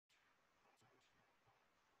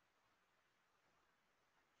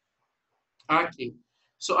Okay.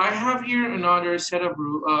 So I have here another set of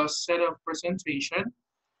presentation.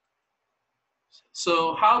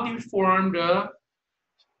 So how do you form the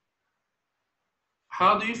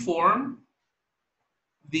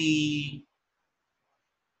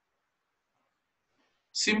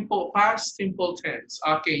simple past simple tense?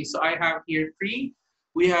 Okay, so I have here three.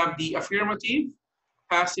 We have the affirmative,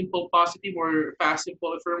 past simple positive or past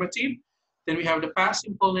simple affirmative. Then we have the past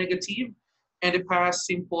simple negative and the past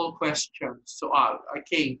simple question. So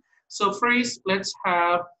okay. So first let's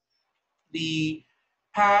have the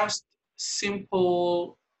past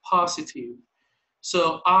simple positive.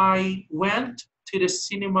 So I went to the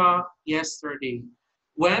cinema yesterday.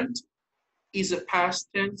 Went is a past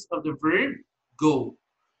tense of the verb go.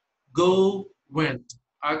 Go, went.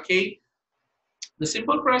 Okay. The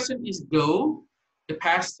simple present is go. The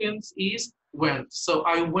past tense is went. So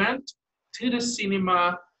I went to the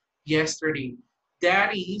cinema yesterday.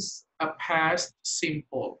 That is a past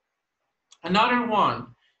simple. Another one.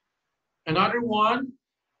 Another one.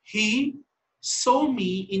 He saw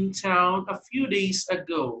me in town a few days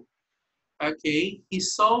ago. Okay. He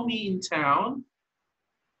saw me in town.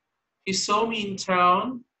 He saw me in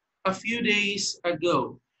town a few days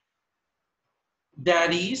ago.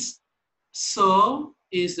 That is, so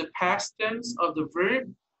is the past tense of the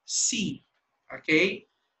verb see. Okay,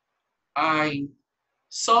 I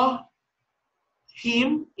saw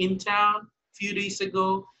him in town a few days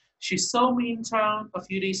ago. She saw me in town a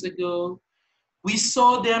few days ago. We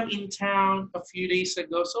saw them in town a few days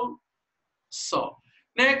ago. So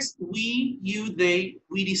next, we, you, they,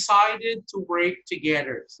 we decided to work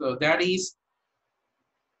together. So that is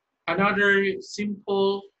another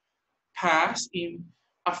simple past in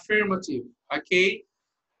affirmative. Okay,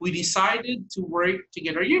 we decided to work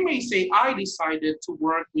together. You may say, I decided to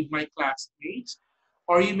work with my classmates,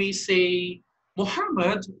 or you may say,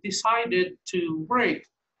 Muhammad decided to work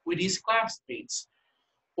with his classmates,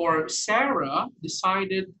 or Sarah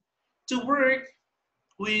decided to work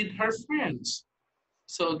with her friends.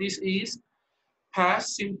 So this is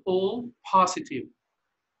past simple positive.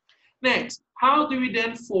 Next, how do we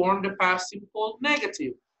then form the past simple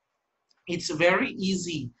negative? It's very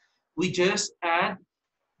easy. We just add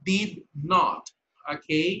did not.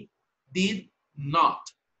 Okay, did not.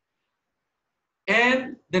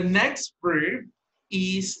 And the next verb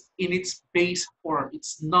is in its base form.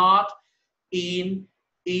 It's not in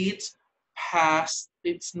its past.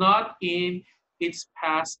 It's not in its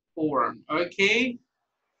past form. Okay.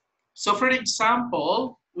 So for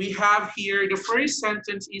example, we have here the first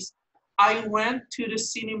sentence is I went to the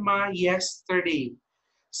cinema yesterday.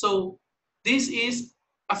 So this is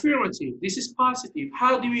affirmative. This is positive.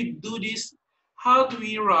 How do we do this? How do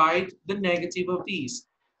we write the negative of these?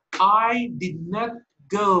 I did not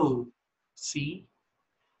go. See,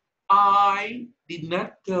 I did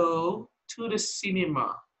not go to the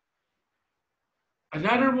cinema.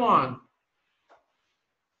 Another one,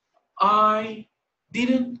 I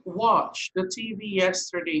didn't watch the TV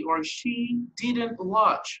yesterday, or she didn't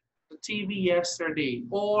watch the TV yesterday,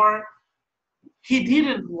 or he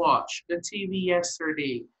didn't watch the TV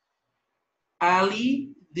yesterday. Ali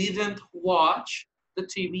didn't watch the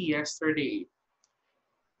TV yesterday.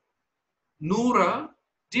 Noura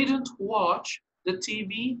didn't watch the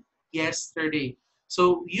TV yesterday.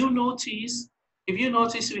 So if you notice,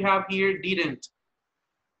 we have here didn't.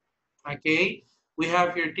 Okay, we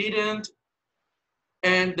have here didn't,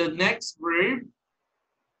 and the next verb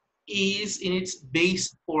is in its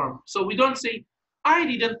base form. So we don't say, I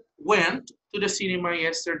didn't went to the cinema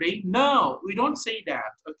yesterday. No, we don't say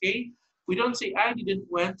that, okay? We don't say, I didn't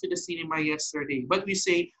went to the cinema yesterday, but we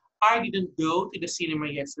say, I didn't go to the cinema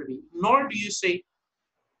yesterday. Nor do you say,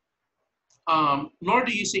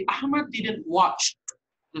 Ahmad didn't watch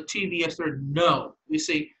the TV yesterday. No, we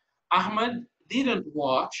say, Ahmad didn't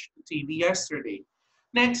watch the TV yesterday.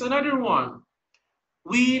 Next, another one.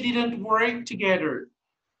 We didn't work together.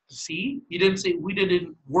 See, you didn't say we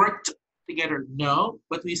didn't work together. No,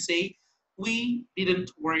 but we say we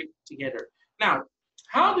didn't work together. Now,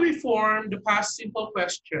 how do we form the past simple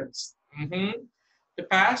questions? The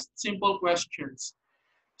past simple questions.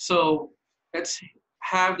 So let's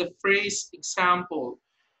have the phrase example.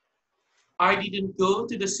 I didn't go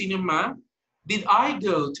to the cinema. Did I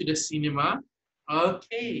go to the cinema?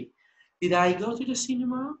 Okay. Did I go to the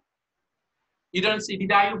cinema? You don't say,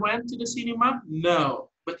 did I went to the cinema? No.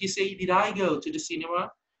 But you say, did I go to the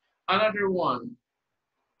cinema? Another one.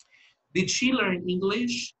 Did she learn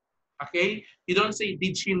English? Okay. You don't say,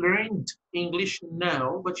 did she learn English?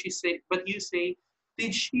 No. But you say,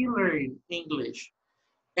 did she learn English?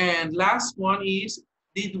 And last one is,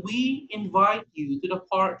 did we invite you to the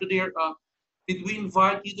part to their Did we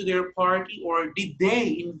invite you to their party, or did they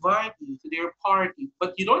invite you to their party? But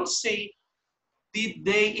you don't say, did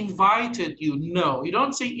they invited you? No, you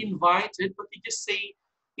don't say invited, but you just say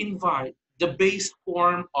invite, the base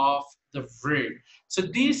form of the verb. So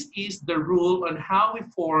this is the rule on how we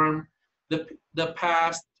form the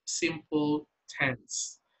past simple tense.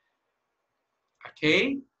 Okay?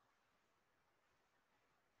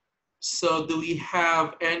 So do we have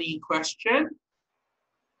any question?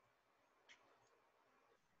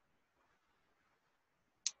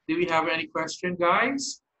 Do we have any question, guys?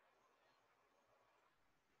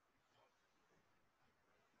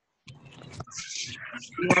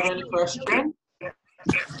 Do you have any question?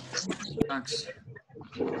 Thanks.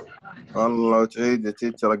 Allah تعيد the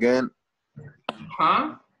teacher again.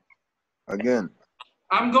 Huh? Again.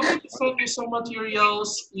 I'm going to send you some materials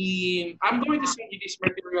I'm going to send you this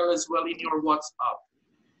material as well in your WhatsApp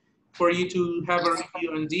for you to have a review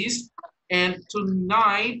on this. And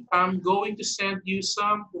tonight, I'm going to send you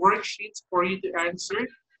some worksheets for you to answer,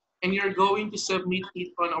 and you're going to submit it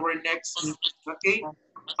on our next meeting, okay?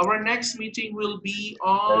 Our next meeting will be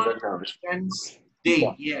on Wednesday.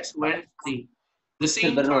 Yes, Wednesday. The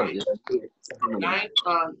same time,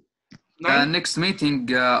 Next meeting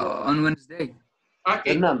on Wednesday.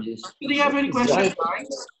 Okay. Do you have any questions,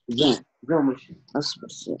 guys?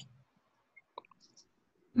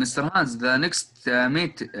 Mr. Hans, the next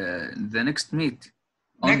meet on Next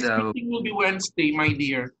the meeting will be Wednesday, my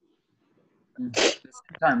dear.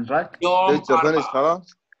 time, right? teacher finish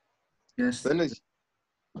خلاص. Yes. Finish.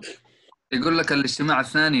 يقول لك الاجتماع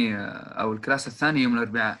الثاني او الكلاس الثاني يوم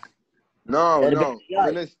الاربعاء. No.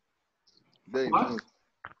 Finish. What?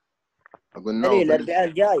 أقول no. الأربعاء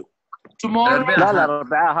الجاي. Tomorrow. لا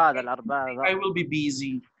الأربعاء هذا الأربعاء. I will be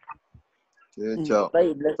busy.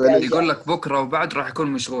 طيب يقول لك بكره وبعد راح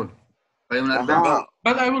يكون مشغول. فيوم الاربعاء.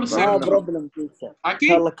 But I will send you. problem, teacher.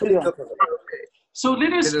 Okay. كل يوم. So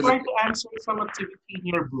let us try to answer some activity in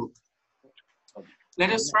your book.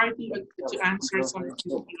 Let us try to answer some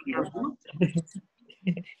activity in your book.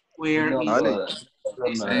 Where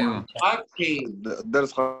is it? ايوه. Okay.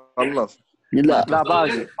 الدرس خلص. لا So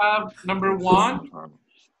let's have number one.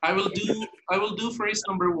 I will do first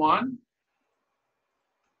number one.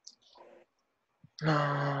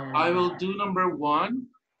 I will do number one.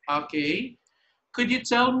 Okay. Could you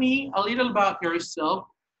tell me a little about yourself?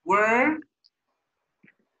 Where?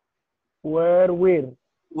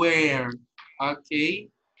 Okay.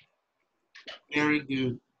 Very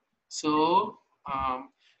good. So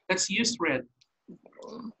let's use red.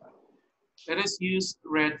 Let us use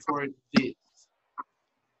red for this,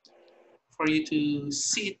 for you to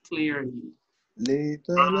see it clearly.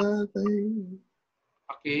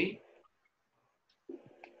 Okay.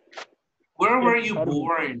 Where were you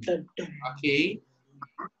born? Okay.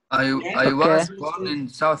 I was born in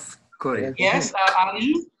South Korea. Yes,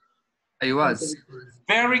 Ali? I was.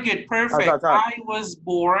 Very good, perfect. I was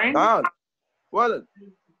born.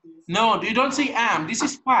 No, you don't say am. This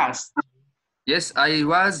is past. Yes, I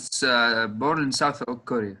was born in South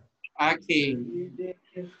Korea. Okay.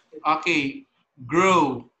 Okay. Grow.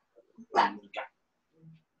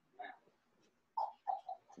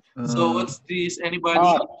 So what's this? Anybody?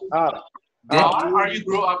 Are you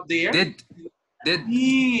grow up there? Did.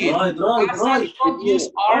 Use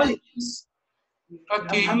are.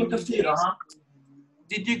 Okay.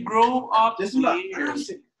 Did you grow up there?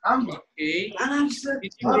 Okay.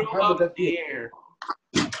 Did you grow up there?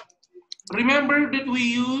 Remember that we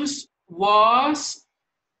use was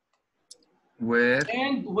Where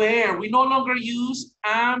and where. We no longer use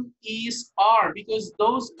am, is, are, because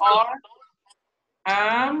those are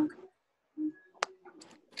am,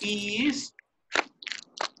 is,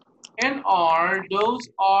 and are. Those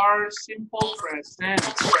are simple present.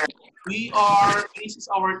 This is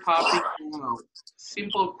our topic now.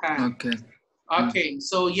 Simple past. Okay. Okay,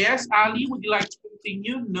 so yes, Ali, would you like to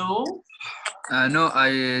continue? No? No,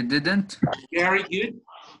 I didn't. Very good.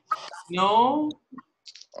 No,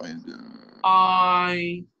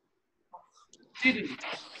 I didn't.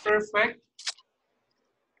 Perfect.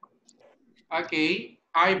 Okay,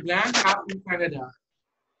 I blank out in Canada.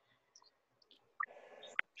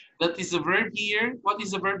 That is a verb here. What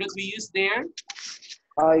is the verb that we use there?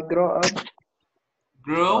 I grow up.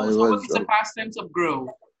 Grow. So what is the past tense of grow?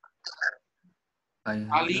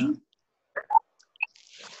 Ali?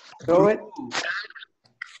 Grow it.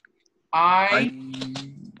 I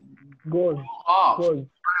Go. up.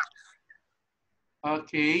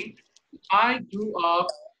 Okay. I grew up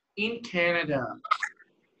in Canada.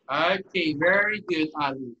 Okay, very good,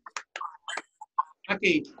 Ali.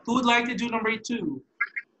 Okay, who would like to do number two?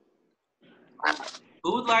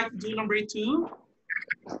 Who would like to do number 2?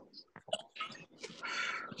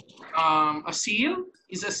 A seal.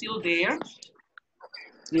 Is a seal there?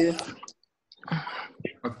 Yes.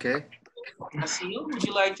 Okay. A seal. Would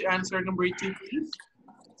you like to answer number 2, please?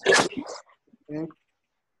 Okay.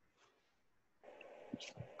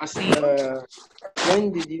 A seal.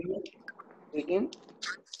 When did you begin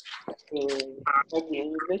to study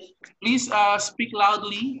English? Please speak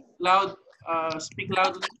loudly. Speak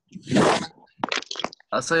loudly.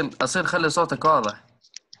 أصيل خلي صوتك واضح.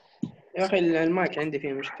 يا أخي المايك عندي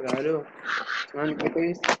فيه مشكلة. ألو تسمعني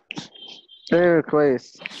كويس؟ إيه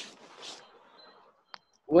كويس.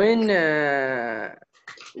 When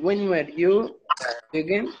were you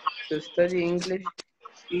begin to study English?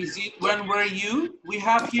 Is it when were you? We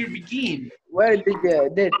have here begin. Where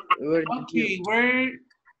did Okay,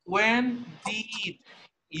 when did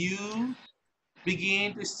you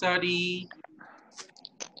begin to study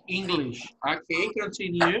English? Okay,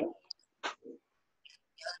 continue.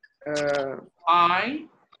 I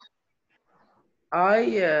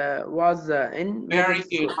was in very middle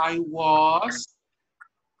good. school. I was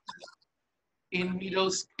in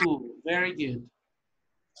middle school. Very good.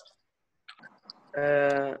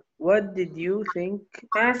 What did you think?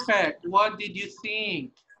 Perfect. What did you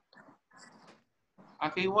think?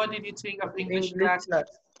 Okay, what did you think of English class?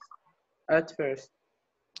 At first.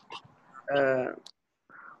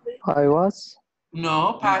 I was. No,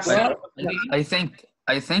 past tense. I think.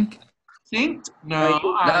 Think? No,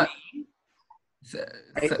 لا.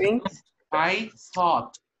 I think. I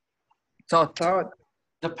thought. Thought.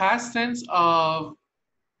 The past tense of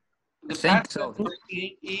the think past tense of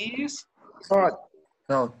think is thought.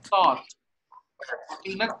 Thought.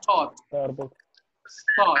 Okay, not taught.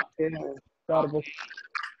 Thought. Yeah.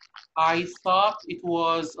 I thought it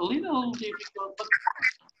was a little difficult, but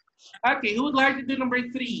okay, who would like to do number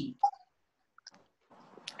 3?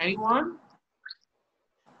 Anyone?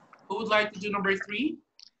 Who would like to do number 3?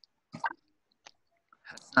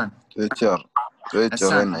 Hassan. Teacher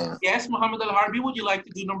هنا. Yes, Muhammad Al-Harbi, would you like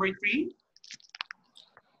to do number 3?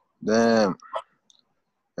 Damn.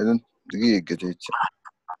 I don't دقيقة teacher.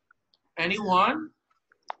 Anyone?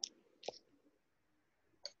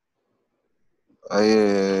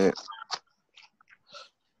 I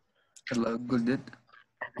قول did.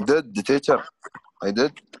 did teacher. I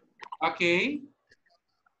did. Okay.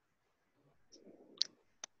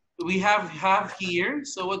 We have here,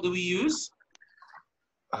 so what do we use?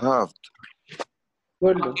 Have.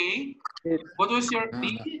 Okay. What was your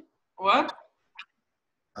what?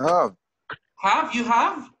 Have. Have you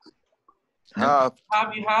have? Have.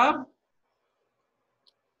 Have you have?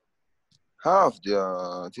 Have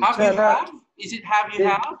يا teacher. Have you have? Is it have you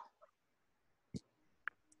have?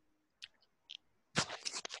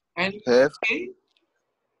 And Have. okay.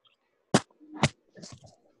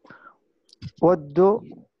 What do?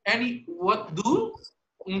 What do?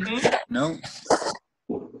 No.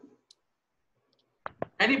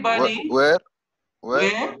 Anybody? Where?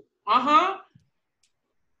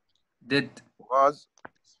 Did. Was.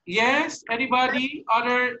 Yes. Anybody?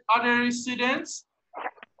 Other students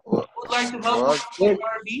would like to help Was.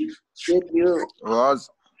 Harvey? Did you? Was.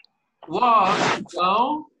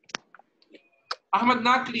 No. Ahmad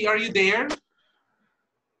Nakli, are you there?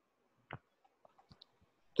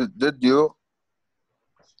 Did you?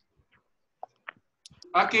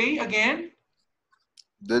 Okay, again.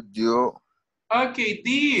 Did you? Okay,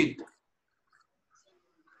 did.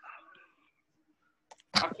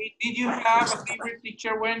 Okay, did you have a favorite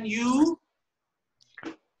teacher when you?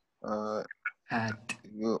 Had.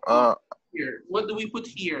 You are. Here. What do we put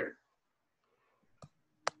here?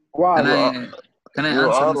 Was. Can I You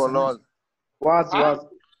answer? are or not? Was.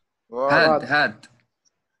 Had.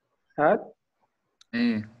 Had?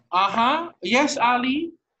 إيه. Yes,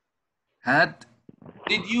 Ali. Had.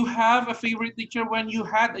 Did you have a favorite teacher when you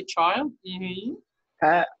had a child?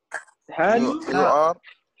 Had? You are.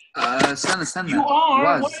 استنى. You are.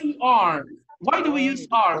 Was. Why you are? Why do we use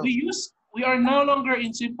are? We are no longer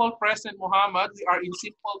in simple present, Muhammad. We are in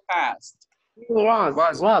simple past.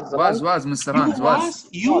 Was Mr. Hans. Was.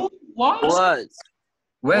 You was.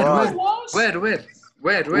 Where?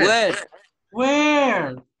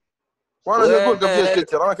 وانا اللي اقول قبل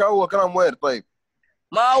teacher. انا كأول كلام وير. طيب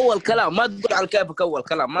ما اول كلام، ما تقول عن كيفك اول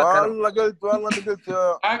كلام. ما والله قلت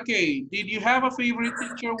Okay, did you have a favorite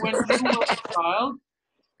teacher when you were a child?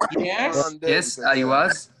 Yes. Yes, I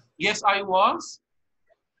was. Yes, I was.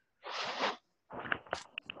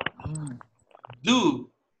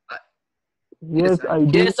 Do. Yes, I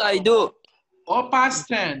do. Yes, I do. Or past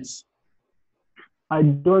tense. I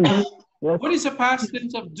don't. Yes. What is the past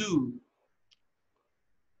tense of do?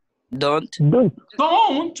 Don't.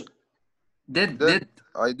 Don't. did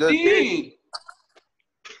I did. Did.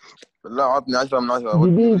 بالله عطني 10 من 10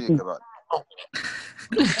 ودي أمريكا بعد.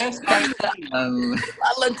 Yes, definitely.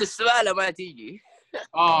 والله انت السؤال ما تيجي.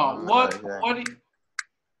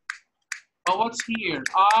 What's here?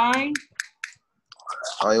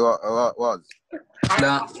 I was.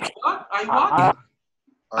 لا. I what?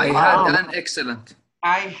 I had an excellent.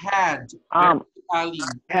 I had. Ali.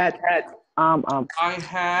 had I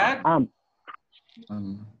had.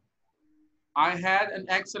 Um, I had an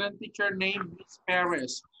excellent teacher named Miss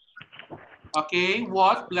Paris. Okay,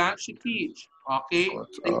 what blank she teach? Okay,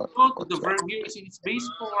 take note the verb here is in its base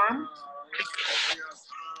form.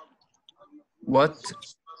 what?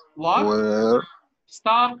 What? Where?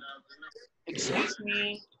 Stop. Excuse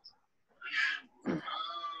me.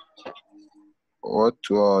 What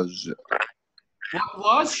was? What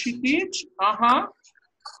was she teach?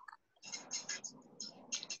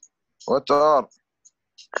 What are?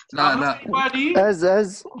 لا. Everybody.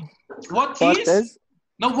 as What what is?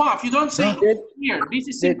 No, what? You don't say Did. here. This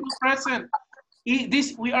is simple present.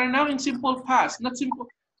 This we are now in simple past, not simple.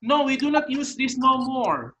 No, we do not use this no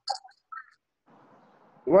more.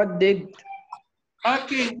 what did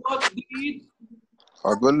Okay, what did?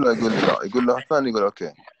 أقول له ثاني يقول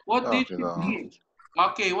أوكي. What did she teach?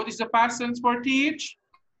 Okay, what is the past tense for teach?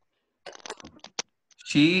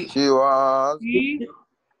 She was. She.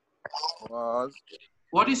 Was.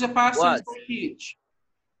 What is the past tense for teach?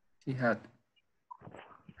 She had.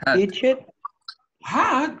 teach it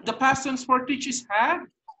Had. The past tense for teach is had.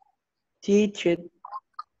 teach it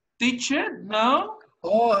Teach it? No.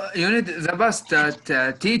 Oh, you need the past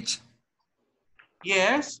teach.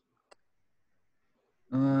 Yes.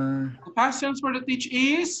 The past tense for the teach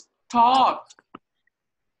is taught.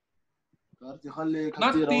 Not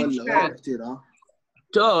teach.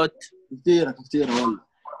 Taught. كثيرة ولا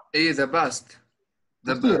ايه the past.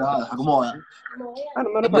 The كثيرة هذا حق موية. انا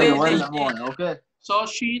ما نفهم ولا موية اوكي. So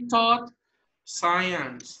she taught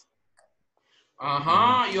science.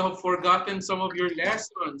 You have forgotten some of your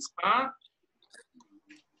lessons, huh?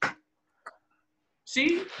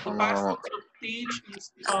 See, the past tense of teach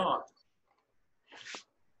is taught.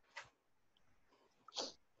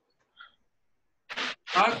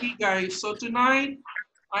 Okay, guys. So tonight,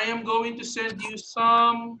 I am going to send you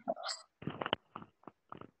some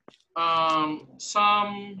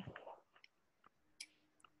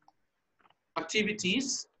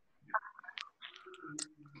activities.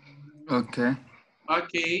 Okay.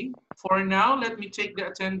 Okay. For now, let me take the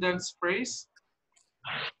attendance phrase.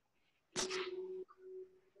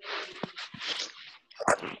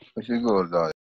 وش يقول ذا